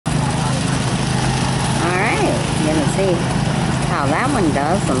see how that one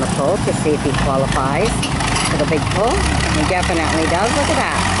does on the pull to see if he qualifies for the big pull. He definitely does. Look at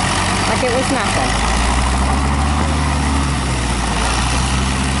that. Like it was nothing.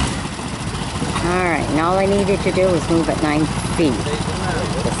 Alright, and all I needed to do was move at 9 feet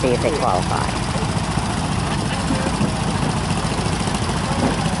to see if they qualify.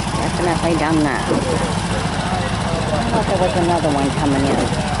 Definitely done that. I thought there was another one coming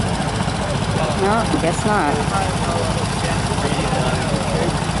in. No, guess not.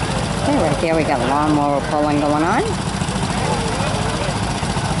 Okay, right there we got lawnmower pulling going on.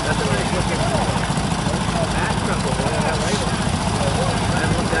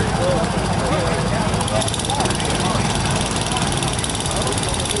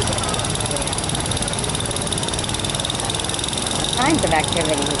 All kinds of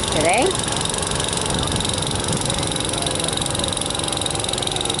activities today.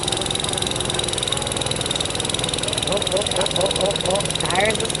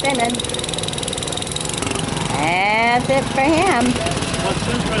 Tires are spinning. That's it for him.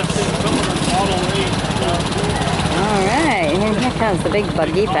 Alright, here comes the big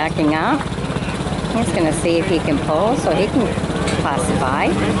buggy backing up. He's going to see if he can pull so he can classify.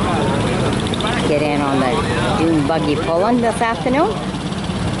 Get in on the dune buggy pulling this afternoon.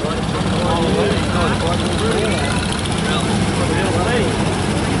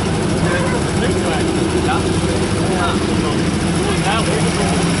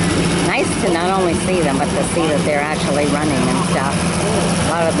 Nice to not only see them, but to see that they're actually running and stuff. A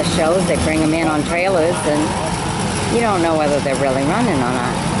lot of the shows, they bring them in on trailers, and you don't know whether they're really running or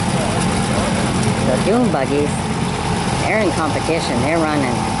not. The dune buggies, they're in competition. They're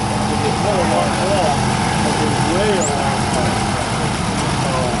running.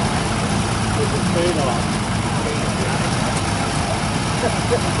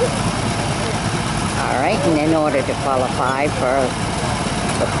 Alright, and in order to qualify for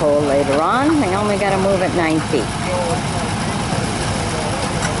the pull later on, they only got to move at 9 feet.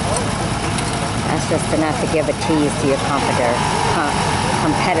 That's just enough to give a tease to your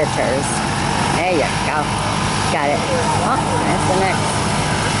competitors. There you go. Got it. Oh, that's the next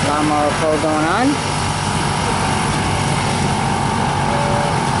lawnmower pull going on.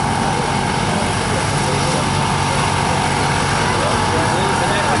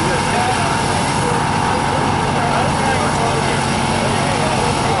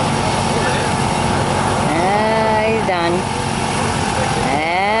 He's done.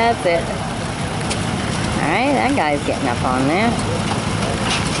 That's it. Alright, that guy's getting up on there.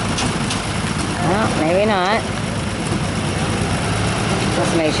 Well, maybe not.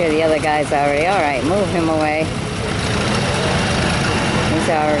 Let's make sure the other guy's already alright. Move him away. He's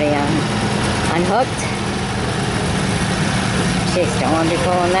already unhooked. Jeez, don't want to be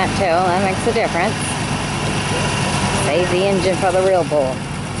pulling that too. That makes a difference. Save the engine for the real bull.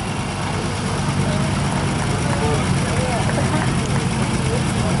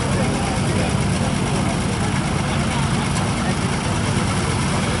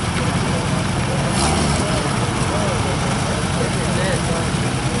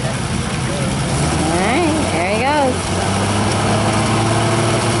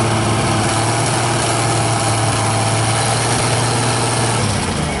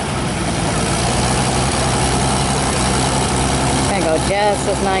 Just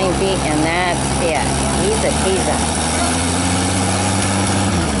with 9 feet, and that's it. He's a teaser.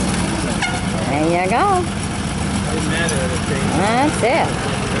 There you go. That's it.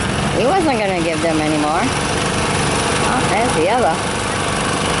 He wasn't going to give them any more. Oh, there's the other.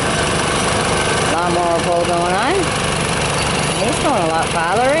 Lawnmower pull going on. He's going a lot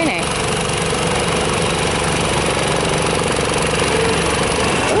farther, ain't he?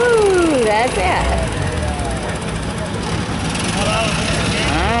 Ooh, that's it.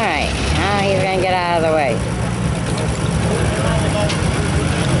 Alright, now he's going to get out of the way.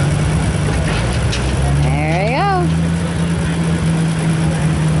 There we go.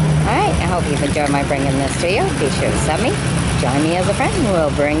 Alright, I hope you've enjoyed my bringing this to you. Be sure to sub me. Join me as a friend.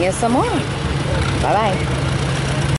 We'll bring you some more. Bye-bye.